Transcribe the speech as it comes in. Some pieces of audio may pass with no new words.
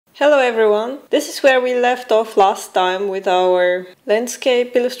Hello everyone! This is where we left off last time with our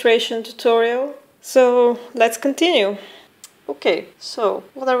landscape illustration tutorial. So let's continue. Okay, so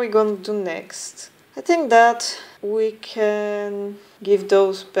what are we going to do next? I think that we can give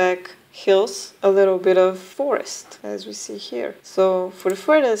those back hills a little bit of forest, as we see here. So for the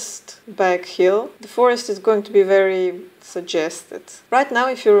furthest back hill, the forest is going to be very suggested. Right now,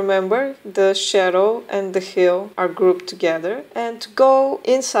 if you remember, the shadow and the hill are grouped together, and to go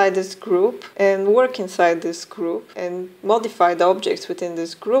inside this group and work inside this group and modify the objects within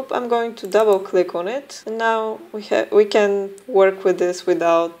this group, I'm going to double click on it, and now we can work with this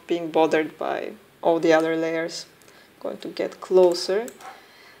without being bothered by all the other layers. I'm going to get closer,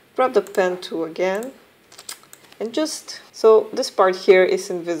 grab the pen tool again, and so this part here is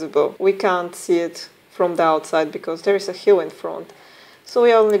invisible. We can't see it from the outside because there is a hill in front. So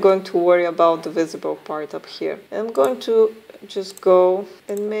we're only going to worry about the visible part up here. And I'm going to just go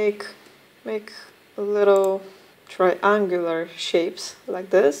and make a little triangular shapes like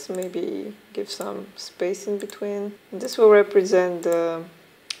this. Maybe give some space in between. And this will represent the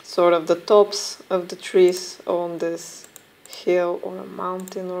sort of the tops of the trees on this hill or a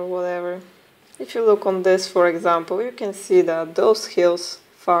mountain or whatever. If you look on this, for example, you can see that those hills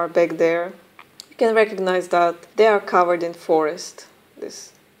far back there, you can recognize that they are covered in forest.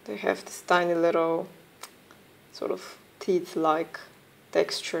 They have this tiny little sort of teeth-like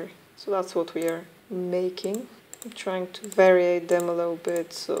texture. So that's what we are making. I'm trying to vary them a little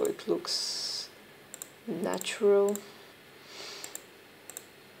bit so it looks natural.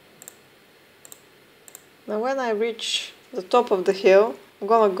 Now when I reach the top of the hill, I'm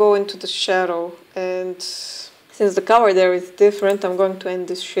gonna go into the shadow, and since the cover there is different, I'm going to end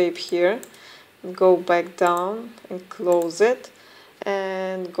this shape here and go back down and close it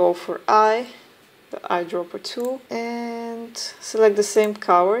and go for the eyedropper tool, and select the same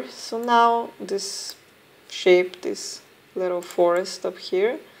cover. So now this shape, this little forest up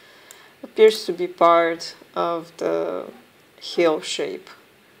here, appears to be part of the hill shape.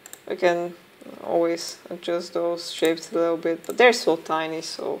 I can always adjust those shapes a little bit, but they're so tiny,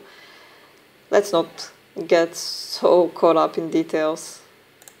 so let's not get so caught up in details,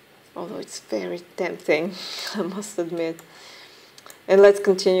 although it's very tempting, I must admit. And let's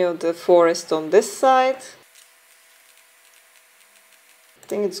continue the forest on this side. I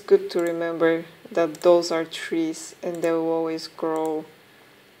think it's good to remember that those are trees and they will always grow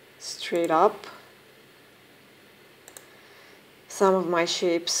straight up. Some of my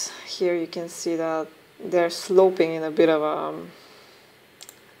shapes here, you can see that they're sloping in a bit of a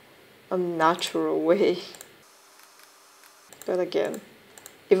unnatural way. But again,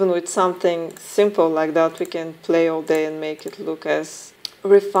 even with something simple like that, we can play all day and make it look as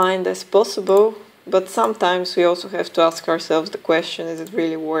refined as possible. But sometimes we also have to ask ourselves the question, is it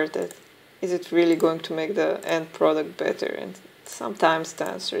really worth it? Is it really going to make the end product better? And sometimes the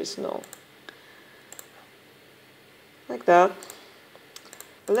answer is no. Like that.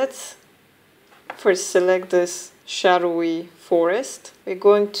 Let's first select this shadowy forest. We're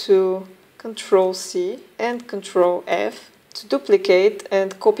going to Ctrl-C and Ctrl-F to duplicate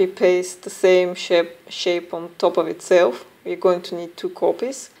and copy-paste the same shape on top of itself. We're going to need 2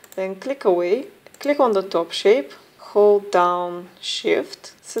 copies. Then click away, click on the top shape, hold down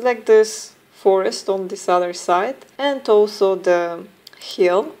Shift, select this forest on this other side and also the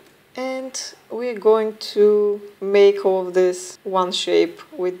hill. And we're going to make all of this one shape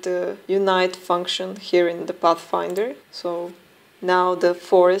with the unite function here in the pathfinder. So now the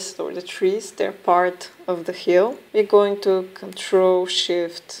forest or the trees, they're part of the hill. We're going to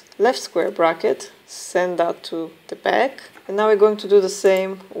Ctrl-Shift left square bracket, send that to the back. And now we're going to do the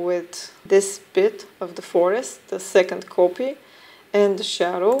same with this bit of the forest, the second copy, and the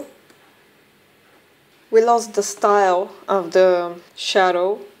shadow. We lost the style of the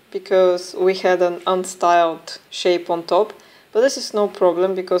shadow because we had an unstyled shape on top, but this is no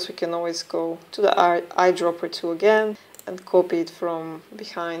problem because we can always go to the eyedropper tool again and copy it from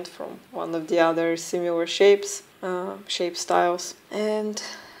behind from one of the other similar shapes, shape styles, and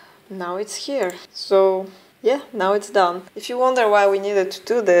now it's here. So yeah, now it's done. If you wonder why we needed to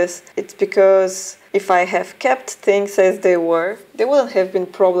do this, it's because if I have kept things as they were, there wouldn't have been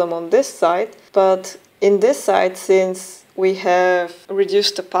problem on this side, but in this side, since we have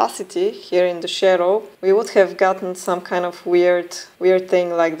reduced opacity here in the shadow, we would have gotten some kind of weird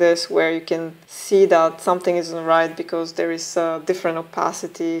thing like this, where you can see that something isn't right because there is a different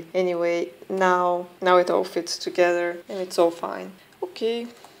opacity. Anyway, now it all fits together and it's all fine. Okay,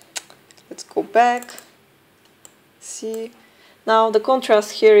 let's go back. See, now the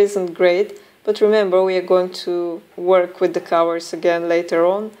contrast here isn't great, But remember, we are going to work with the colors again later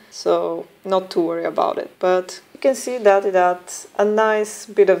on, so not to worry about it. But you can see that it adds a nice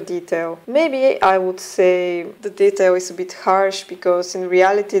bit of detail. Maybe I would say the detail is a bit harsh, because in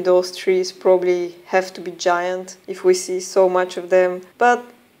reality those trees probably have to be giant if we see so much of them. But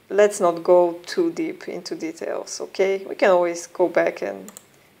let's not go too deep into details, okay? We can always go back and,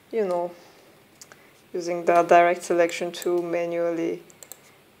 you know, using the direct selection tool, manually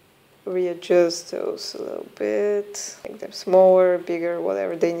readjust those a little bit, make them smaller, bigger,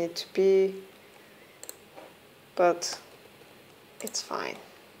 whatever they need to be, but it's fine.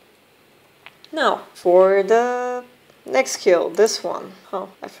 Now for the next hill, this one. Oh,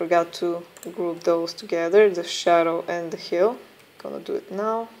 I forgot to group those together, the shadow and the hill. Gonna do it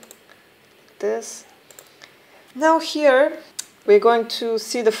now, like this. Now here we're going to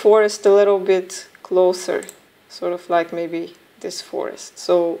see the forest a little bit closer, sort of like maybe this forest,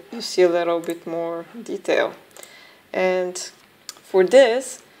 so you see a little bit more detail. And for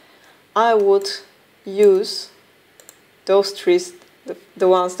this I would use those trees, the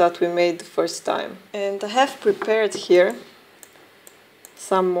ones that we made the first time. And I have prepared here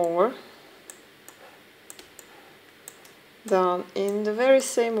some more done in the very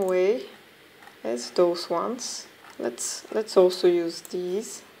same way as those ones. Let's also use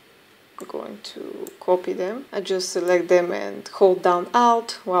these. I'm going to copy them. I just select them and hold down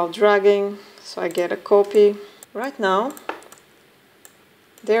Alt while dragging, so I get a copy. Right now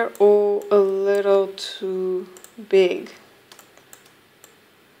they're all a little too big,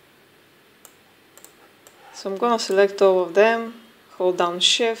 so I'm gonna select all of them, hold down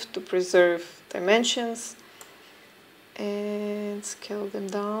Shift to preserve dimensions, and scale them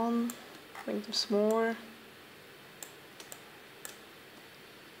down, make them smaller.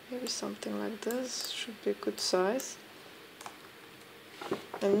 Maybe something like this should be a good size.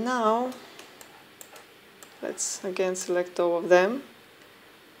 And now let's again select all of them,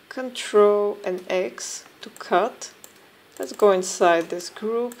 Control and X to cut. Let's go inside this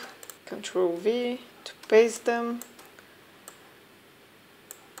group, Control V to paste them,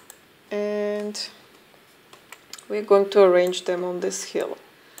 and we're going to arrange them on this hill.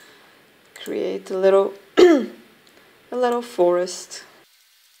 Create a little a little forest.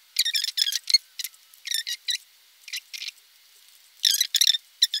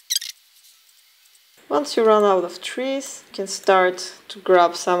 Once you run out of trees, you can start to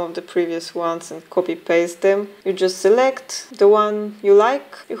grab some of the previous ones and copy paste them. You just select the one you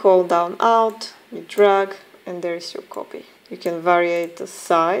like, you hold down Alt, you drag, and there's your copy. You can vary the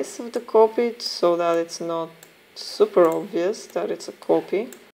size of the copy so that it's not super obvious that it's a copy.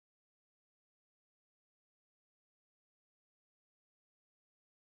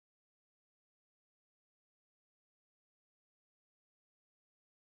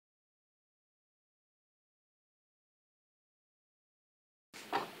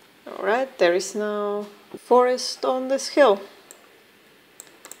 Alright, there is now a forest on this hill.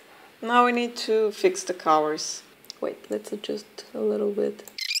 Now we need to fix the colors. Wait, let's adjust a little bit.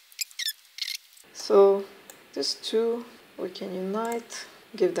 So these two we can unite,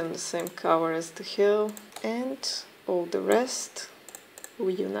 give them the same color as the hill, and all the rest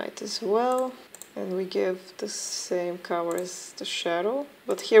we unite as well, and we give the same color as the shadow.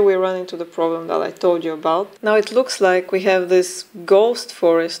 But here we run into the problem that I told you about. Now it looks like we have this ghost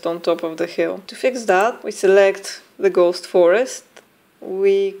forest on top of the hill. To fix that, we select the ghost forest,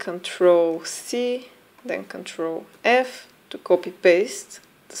 we Control C, then Control F to copy paste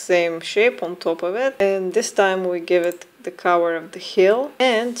the same shape on top of it, and this time we give it the color of the hill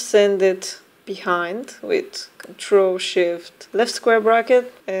and send it behind with Control Shift left square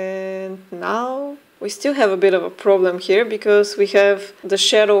bracket. And now we still have a bit of a problem here, because we have the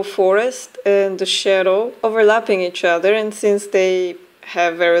shadow forest and the shadow overlapping each other, and since they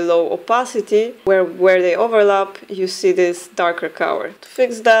have very low opacity, where they overlap you see this darker color. To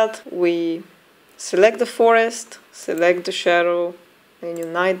fix that, we select the forest, select the shadow, and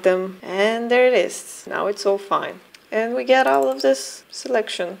unite them, and there it is. Now it's all fine, and we get out of this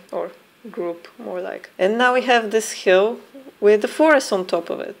selection, or group more like. And now we have this hill with the forest on top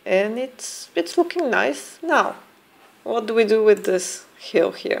of it, and it's looking nice. Now what do we do with this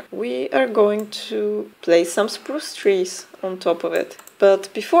hill here? We are going to place some spruce trees on top of it,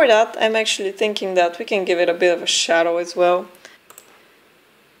 but before that I'm actually thinking that we can give it a bit of a shadow as well.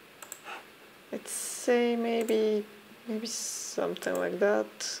 Let's say maybe something like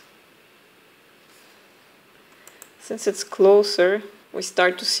that. Since it's closer, we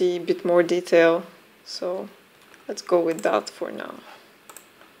start to see a bit more detail, so let's go with that for now.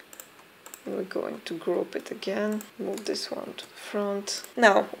 We're going to group it again, move this one to the front.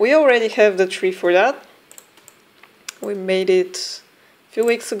 Now, we already have the tree for that. We made it a few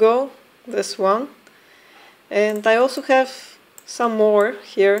weeks ago, this one. And I also have some more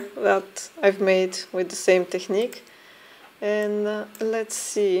here that I've made with the same technique. And let's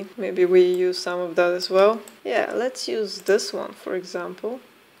see, maybe we use some of that as well. Yeah, let's use this one, for example.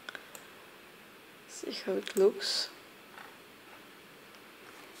 See how it looks.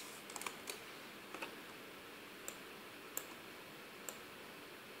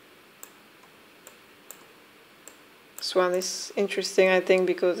 This one is interesting, I think,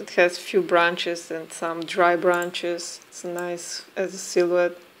 because it has few branches and some dry branches. It's nice as a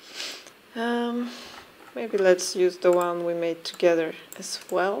silhouette. Maybe let's use the one we made together as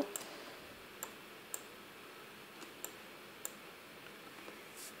well.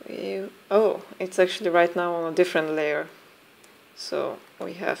 Oh, it's actually right now on a different layer. So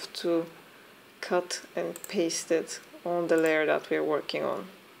we have to cut and paste it on the layer that we're working on.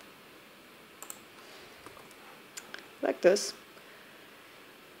 Like this.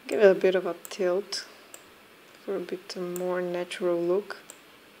 Give it a bit of a tilt for a bit more natural look.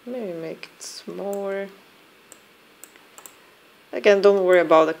 Maybe make it smaller. Again, don't worry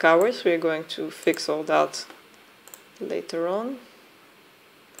about the covers, we're going to fix all that later on.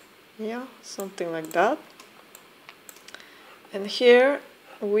 Yeah, something like that. And here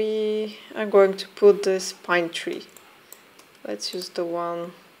we are going to put this pine tree. Let's use the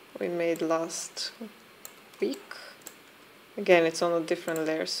one we made last week. Again, it's on a different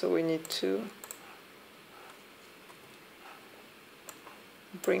layer, so we need to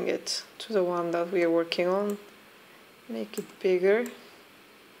bring it to the one that we are working on. Make it bigger.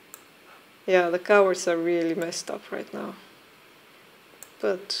 Yeah, the covers are really messed up right now,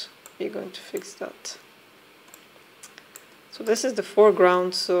 but we're going to fix that. So this is the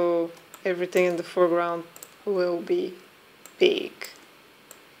foreground, so everything in the foreground will be big.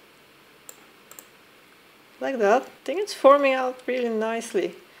 Like that. I think it's forming out really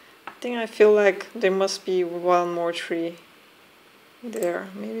nicely. I feel like there must be one more tree there,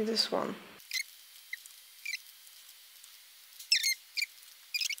 maybe this one.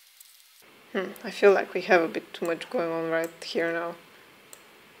 I feel like we have a bit too much going on right here now.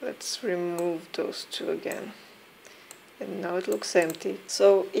 Let's remove those two again. And now it looks empty.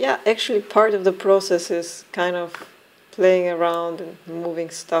 So yeah, actually part of the process is kind of playing around and moving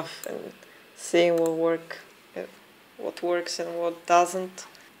stuff and seeing what works and what doesn't.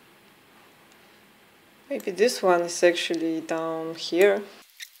 Maybe this one is actually down here.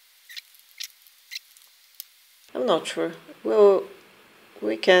 I'm not sure. Well,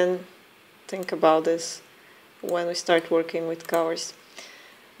 we can think about this when we start working with covers.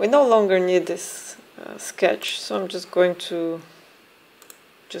 We no longer need this sketch, so I'm just going to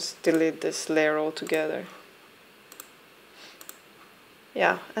delete this layer altogether.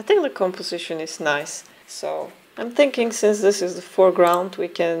 Yeah, I think the composition is nice. So I'm thinking, since this is the foreground, we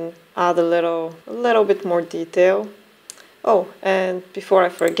can add a little bit more detail. Oh, and before I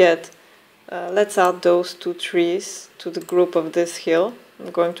forget, let's add those two trees to the group of this hill.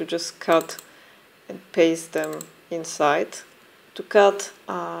 I'm going to just cut and paste them inside. To cut,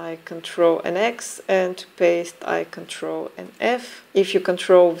 I Ctrl and X, and to paste, I Ctrl and F. If you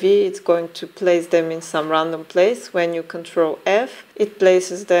Ctrl V, it's going to place them in some random place. When you Ctrl F, it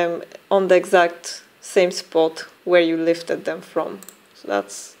places them on the exact same spot where you lifted them from. So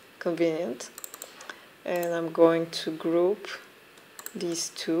that's convenient. And I'm going to group these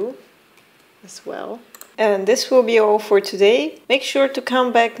two as well. And this will be all for today. Make sure to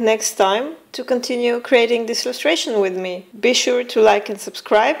come back next time to continue creating this illustration with me. Be sure to like and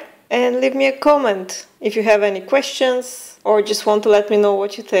subscribe, and leave me a comment if you have any questions or just want to let me know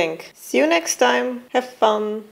what you think. See you next time. Have fun!